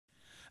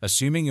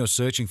Assuming you're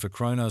searching for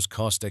Cronos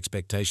cost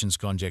expectations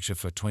conjecture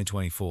for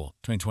 2024,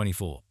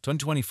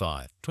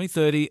 2025,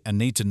 2030 and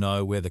need to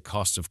know where the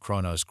costs of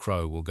Cronos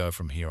CRO will go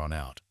from here on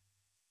out.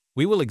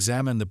 We will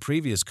examine the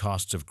previous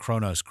costs of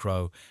Cronos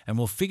CRO and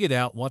will figure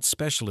out what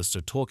specialists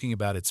are talking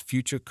about its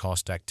future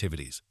cost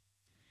activities.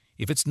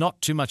 If it's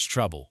not too much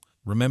trouble,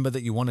 remember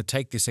that you want to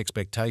take this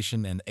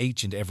expectation and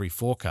each and every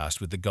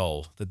forecast with the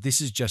goal that this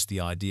is just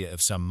the idea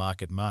of some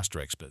market master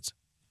experts.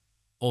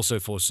 Also,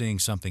 foreseeing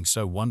something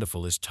so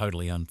wonderful is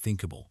totally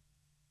unthinkable.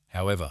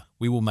 However,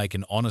 we will make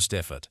an honest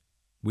effort.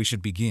 We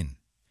should begin.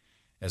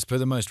 As per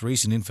the most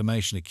recent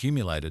information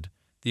accumulated,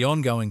 the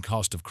ongoing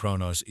cost of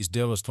Cronos is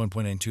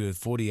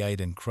 $1.248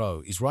 and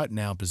CRO is right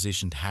now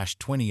positioned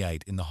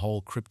 #28 in the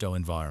whole crypto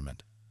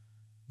environment.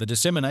 The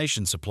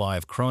dissemination supply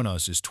of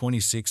Cronos is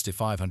 26 to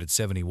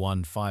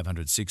 571,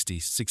 560,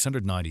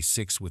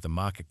 696 with a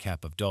market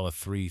cap of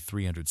 $3,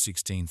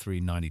 316,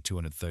 390,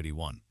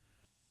 231.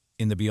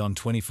 In the beyond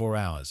 24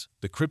 hours,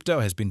 the crypto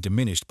has been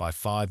diminished by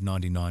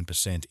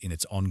 5.99% in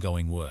its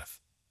ongoing worth.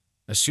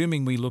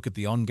 Assuming we look at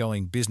the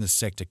ongoing business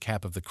sector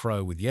cap of the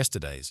CRO with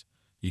yesterday's,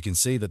 you can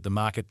see that the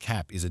market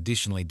cap is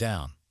additionally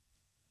down.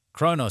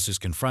 Cronos is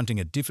confronting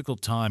a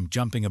difficult time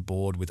jumping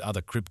aboard with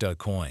other crypto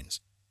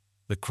coins.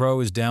 The CRO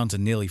is down to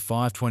nearly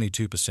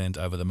 5.22%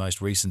 over the most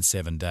recent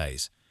 7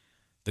 days.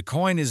 The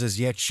coin is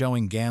as yet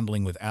showing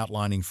gambling with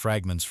outlining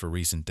fragments for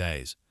recent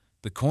days.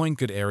 The coin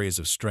could areas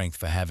of strength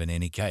for have in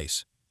any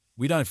case.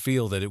 We don't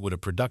feel that it would a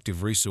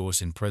productive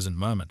resource in present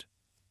moment.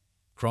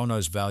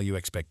 Cronos value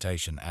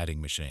expectation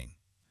adding machine.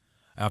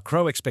 Our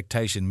CRO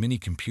expectation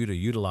mini-computer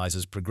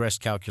utilizes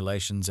progressed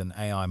calculations and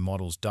AI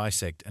models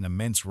dissect an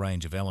immense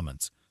range of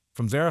elements,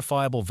 from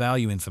verifiable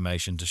value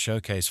information to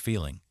showcase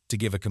feeling, to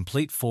give a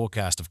complete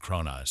forecast of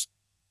Cronos.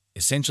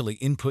 Essentially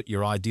input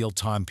your ideal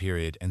time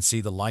period and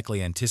see the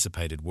likely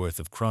anticipated worth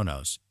of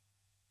Cronos.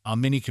 Our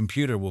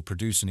mini-computer will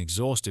produce an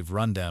exhaustive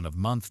rundown of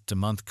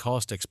month-to-month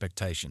cost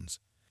expectations.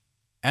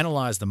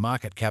 Analyze the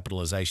market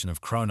capitalization of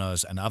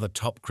Cronos and other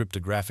top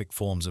cryptographic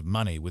forms of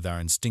money with our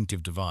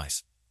instinctive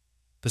device.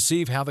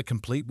 Perceive how the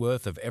complete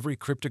worth of every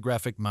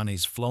cryptographic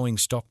money's flowing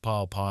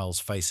stockpile piles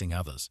facing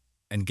others,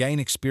 and gain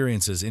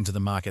experiences into the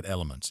market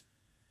elements.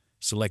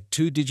 Select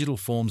 2 digital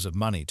forms of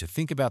money to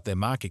think about their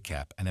market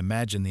cap and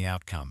imagine the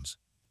outcomes.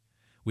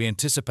 We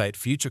anticipate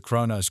future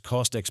Cronos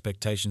cost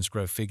expectations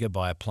grow figure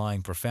by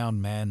applying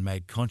profound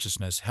man-made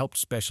consciousness helped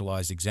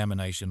specialized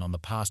examination on the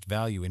past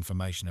value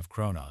information of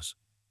Cronos.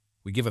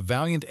 We give a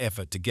valiant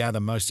effort to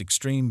gather most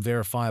extreme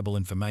verifiable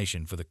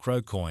information for the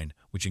CRO coin,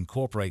 which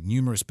incorporate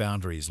numerous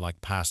boundaries like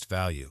past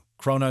value,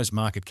 Cronos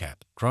market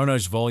cap,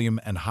 Cronos volume,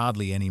 and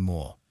hardly any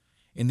more.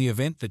 In the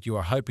event that you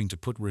are hoping to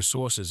put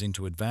resources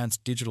into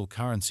advanced digital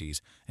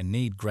currencies and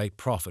need great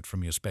profit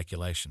from your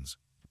speculations,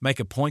 make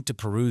a point to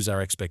peruse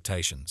our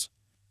expectations.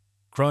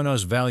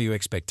 Cronos value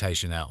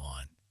expectation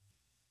outline.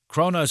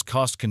 Cronos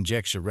cost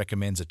conjecture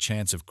recommends a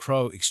chance of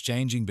CRO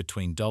exchanging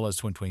between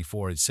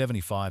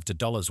 $1.2475 to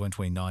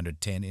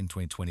 $1.2910 in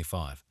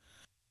 2025.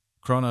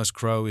 Cronos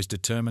CRO is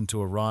determined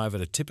to arrive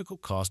at a typical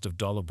cost of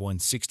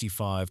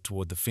 $1.65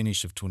 toward the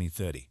finish of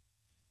 2030.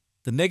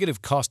 The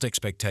negative cost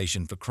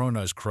expectation for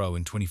Cronos CRO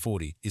in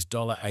 2040 is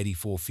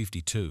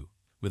 $84.52,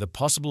 with a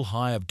possible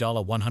high of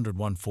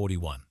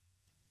 $101.41.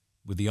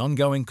 With the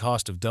ongoing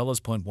cost of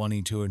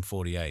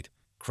 $0.1248,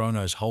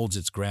 Cronos holds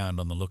its ground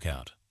on the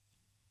lookout.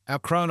 Our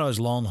Cronos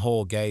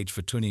long-haul gauge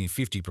for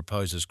 2050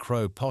 proposes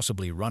CRO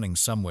possibly running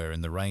somewhere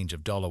in the range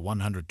of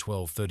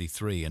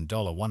 $112.33 and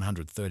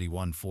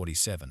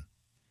 $131.47.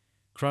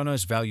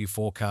 Cronos value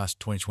forecast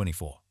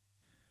 2024.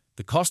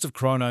 The cost of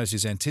Cronos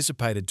is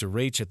anticipated to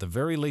reach at the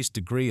very least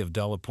degree of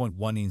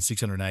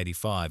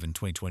 $1.685 in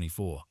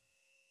 2024.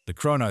 The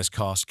Cronos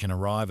cost can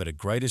arrive at a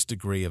greatest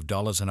degree of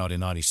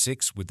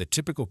 $0.96 with the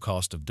typical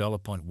cost of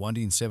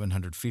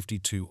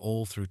 $1.752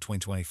 all through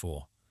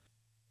 2024.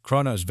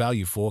 Cronos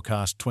value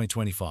forecast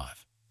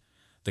 2025.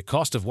 The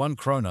cost of 1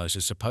 Cronos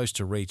is supposed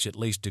to reach at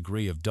least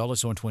degree of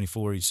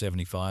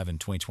 $1.2475 in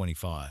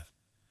 2025.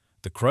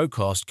 The CRO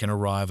cost can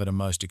arrive at a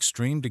most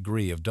extreme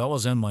degree of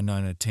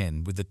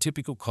 $1.910 with the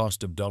typical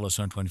cost of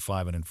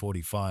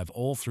 $1.25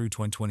 all through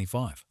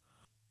 2025.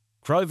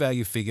 CRO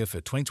value figure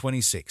for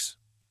 2026.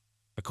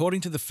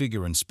 According to the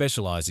figure and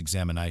specialized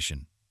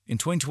examination, in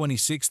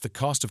 2026 the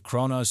cost of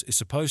Cronos is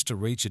supposed to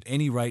reach at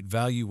any rate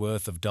value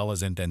worth of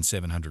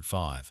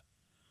 $705.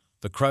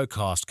 The CRO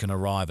cost can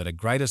arrive at a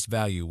greatest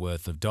value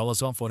worth of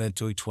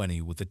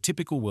 $420 with a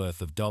typical worth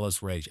of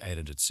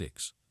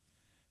 $806.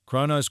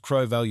 Cronos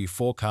CRO value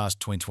forecast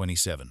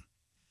 2027.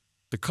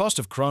 The cost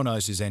of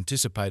Cronos is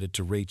anticipated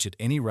to reach at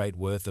any rate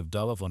worth of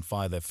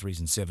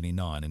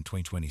 $5.379 in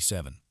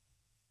 2027.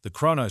 The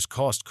Cronos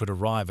cost could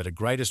arrive at a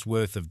greatest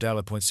worth of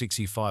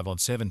 $0.65 on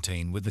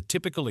 17 with the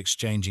typical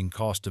exchanging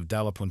cost of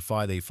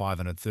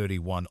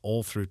 $531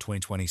 all through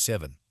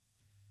 2027.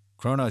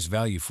 Cronos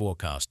value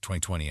forecast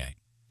 2028.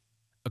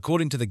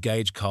 According to the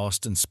gauge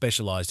cost and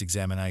specialized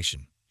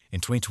examination, in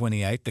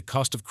 2028 the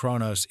cost of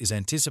Cronos is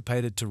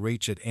anticipated to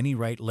reach at any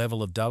rate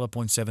level of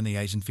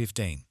 $0.78 and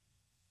 15.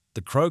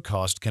 The Crow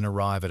cost can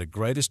arrive at a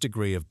greatest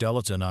degree of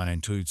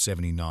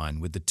 $19,279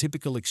 with the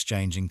typical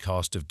exchanging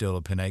cost of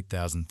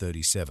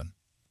 $8,037.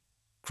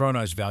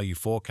 Cronos Value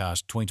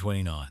Forecast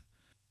 2029.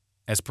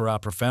 As per our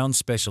profound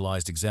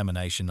specialized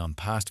examination on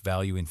past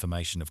value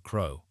information of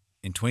Crow,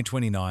 in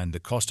 2029 the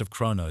cost of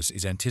Cronos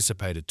is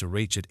anticipated to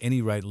reach at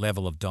any rate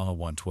level of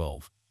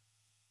 $112.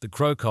 The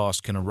Crow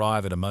cost can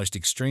arrive at a most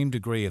extreme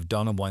degree of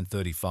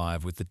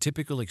 $135 with the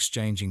typical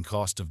exchanging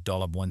cost of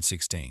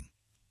 $116.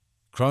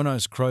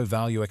 Cronos Crow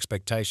Value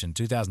Expectation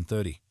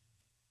 2030.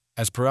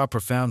 As per our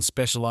profound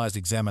specialized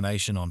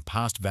examination on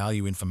past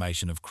value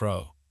information of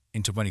Crow,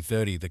 in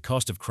 2030 the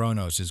cost of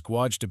Cronos is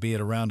gauged to be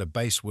at around a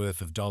base worth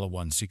of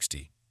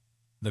 $160.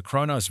 The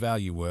Cronos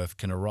value worth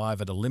can arrive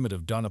at a limit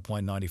of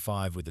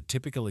 $0.95 with the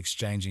typical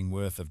exchanging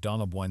worth of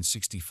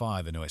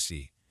 $165 in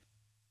USD.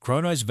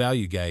 Cronos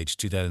Value Gauge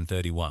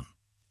 2031.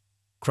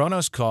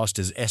 Cronos cost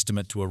is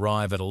estimate to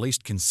arrive at a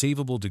least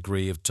conceivable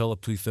degree of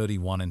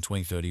 $231 in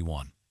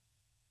 2031.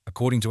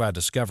 According to our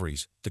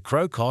discoveries, the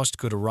Crow cost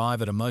could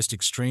arrive at a most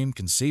extreme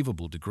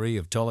conceivable degree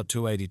of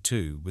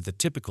 $282 with the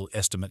typical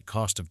estimate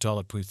cost of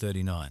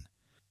 $239.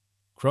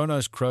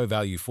 Cronos Crow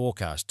Value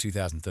Forecast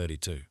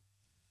 2032.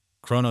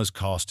 Cronos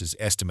cost is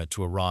estimate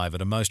to arrive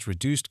at a most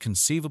reduced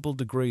conceivable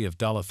degree of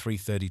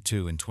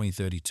 $332 in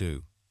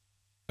 2032.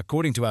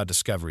 According to our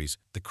discoveries,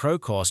 the Crow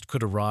cost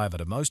could arrive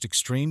at a most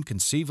extreme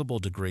conceivable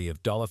degree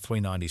of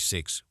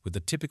 $396 with the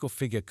typical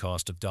figure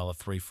cost of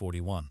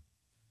 $341.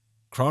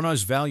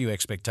 Cronos Value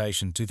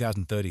Expectation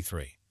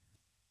 2033.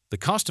 The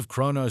cost of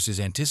Cronos is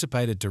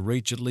anticipated to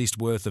reach at least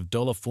worth of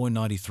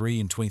 $493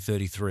 in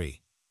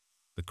 2033.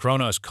 The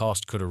Cronos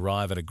cost could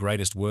arrive at a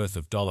greatest worth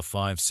of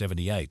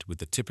 $578 with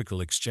the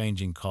typical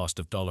exchanging cost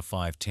of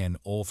 $510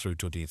 all through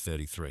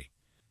 2033.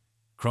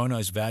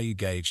 Cronos Value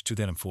Gauge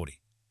 2040.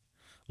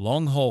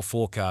 Long-haul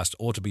forecast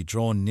ought to be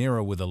drawn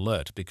nearer with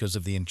alert because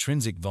of the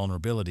intrinsic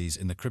vulnerabilities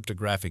in the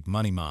cryptographic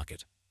money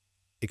market.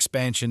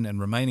 Expansion and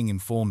remaining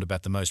informed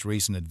about the most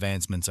recent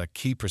advancements are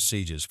key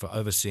procedures for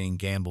overseeing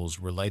gambles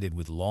related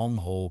with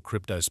long-haul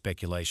crypto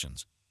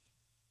speculations.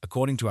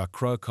 According to our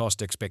Crow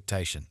cost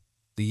expectation,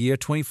 the year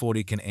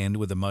 2040 can end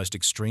with the most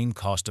extreme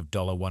cost of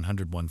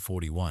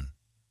 $141.41,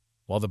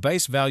 while the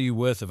base value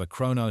worth of a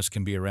Cronos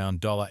can be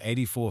around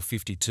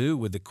 $84.52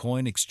 with the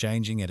coin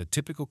exchanging at a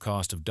typical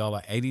cost of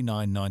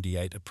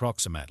 $89.98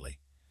 approximately.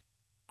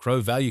 Crow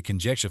Value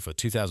Conjecture for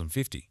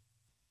 2050.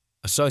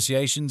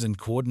 Associations and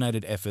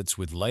coordinated efforts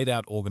with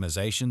laid-out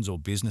organizations or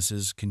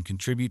businesses can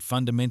contribute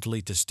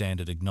fundamentally to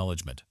standard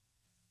acknowledgement.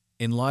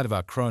 In light of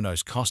our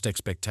Cronos cost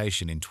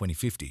expectation in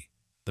 2050,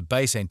 the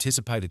base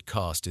anticipated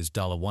cost is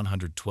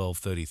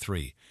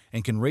 $112.33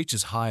 and can reach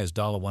as high as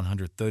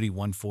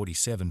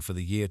 $131.47 for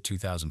the year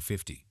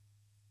 2050.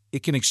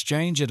 It can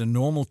exchange at a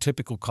normal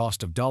typical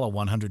cost of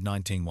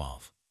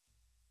 $119.12.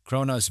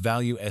 Cronos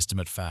Value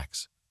Estimate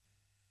Facts.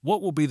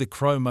 What will be the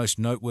Crow most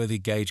noteworthy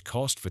gauge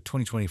cost for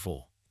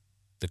 2024?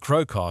 The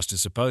Crow cost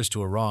is supposed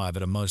to arrive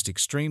at a most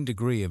extreme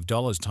degree of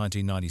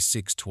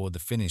 $19.96 toward the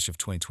finish of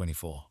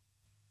 2024.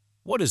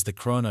 What is the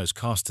Cronos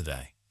cost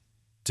today?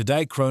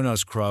 Today,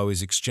 Cronos Crow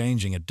is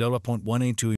exchanging at $182